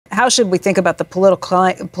how should we think about the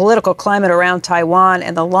political climate around Taiwan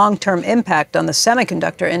and the long-term impact on the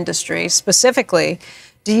semiconductor industry? Specifically,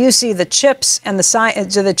 do you see the CHIPS and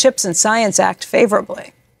CHIPS and Science Act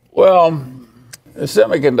favorably? Well, the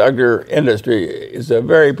semiconductor industry is a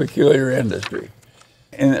very peculiar industry.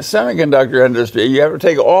 In the semiconductor industry, you have to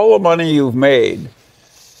take all the money you've made,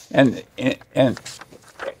 and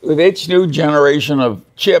with each new generation of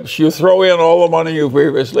chips, you throw in all the money you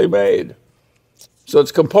previously made. So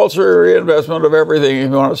it's compulsory reinvestment of everything if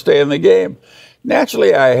you want to stay in the game.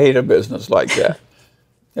 Naturally, I hate a business like that.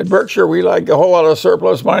 At Berkshire, we like a whole lot of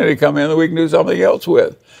surplus money to come in that we can do something else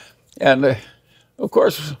with. And of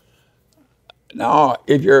course, now,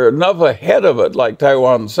 if you're enough ahead of it, like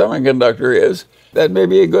Taiwan Semiconductor is, that may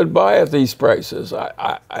be a good buy at these prices.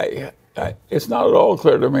 It's not at all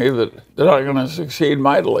clear to me that they're not going to succeed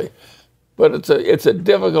mightily. But it's a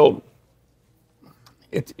difficult,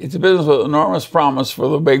 it's a business with enormous promise for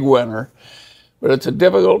the big winner. But it's a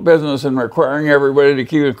difficult business in requiring everybody to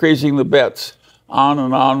keep increasing the bets on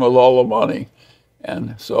and on with all the money.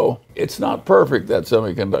 And so it's not perfect, that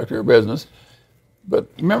semiconductor business. But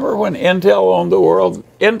remember when Intel owned the world?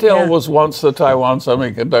 Intel was once the Taiwan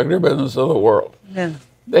semiconductor business of the world. Yeah.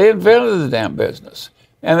 They invented the damn business,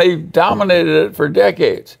 and they dominated it for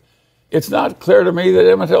decades. It's not clear to me that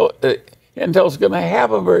Intel's going to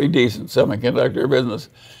have a very decent semiconductor business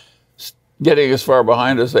getting as far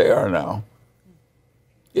behind as they are now.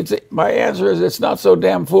 My answer is it's not so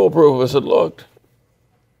damn foolproof as it looked.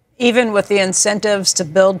 Even with the incentives to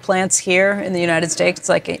build plants here in the United States,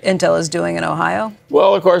 like Intel is doing in Ohio?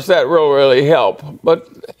 Well, of course, that will really help. But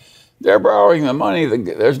they're borrowing the money.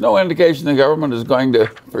 There's no indication the government is going to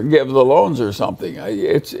forgive the loans or something.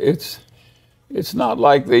 It's not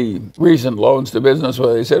like the recent loans to business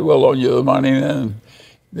where they said, we'll loan you the money, and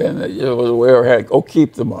then it was a way of, go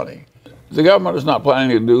keep the money. The government is not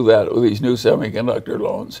planning to do that with these new semiconductor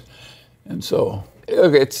loans. And so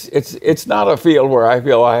look, it's not a field where I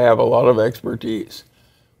feel I have a lot of expertise.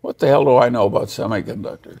 What the hell do I know about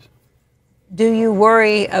semiconductors? Do you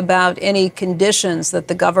worry about any conditions that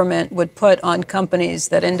the government would put on companies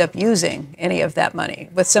that end up using any of that money,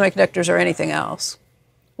 with semiconductors or anything else?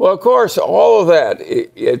 Well, of course, all of that,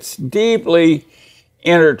 it's deeply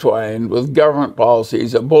intertwined with government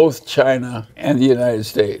policies of both China and the United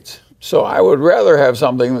States. So I would rather have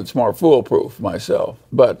something that's more foolproof myself.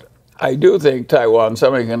 But I do think Taiwan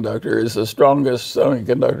Semiconductor is the strongest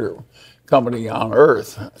semiconductor company on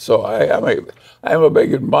earth. So I am a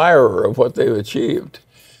big admirer of what they've achieved.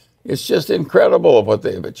 It's just incredible of what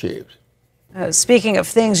they've achieved. Speaking of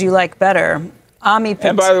things you like better,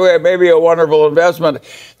 and by the way, it may be a wonderful investment.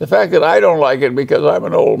 The fact that I don't like it because I'm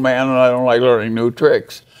an old man and I don't like learning new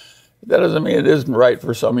tricks, that doesn't mean it isn't right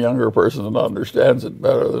for some younger person that understands it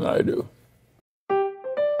better than I do.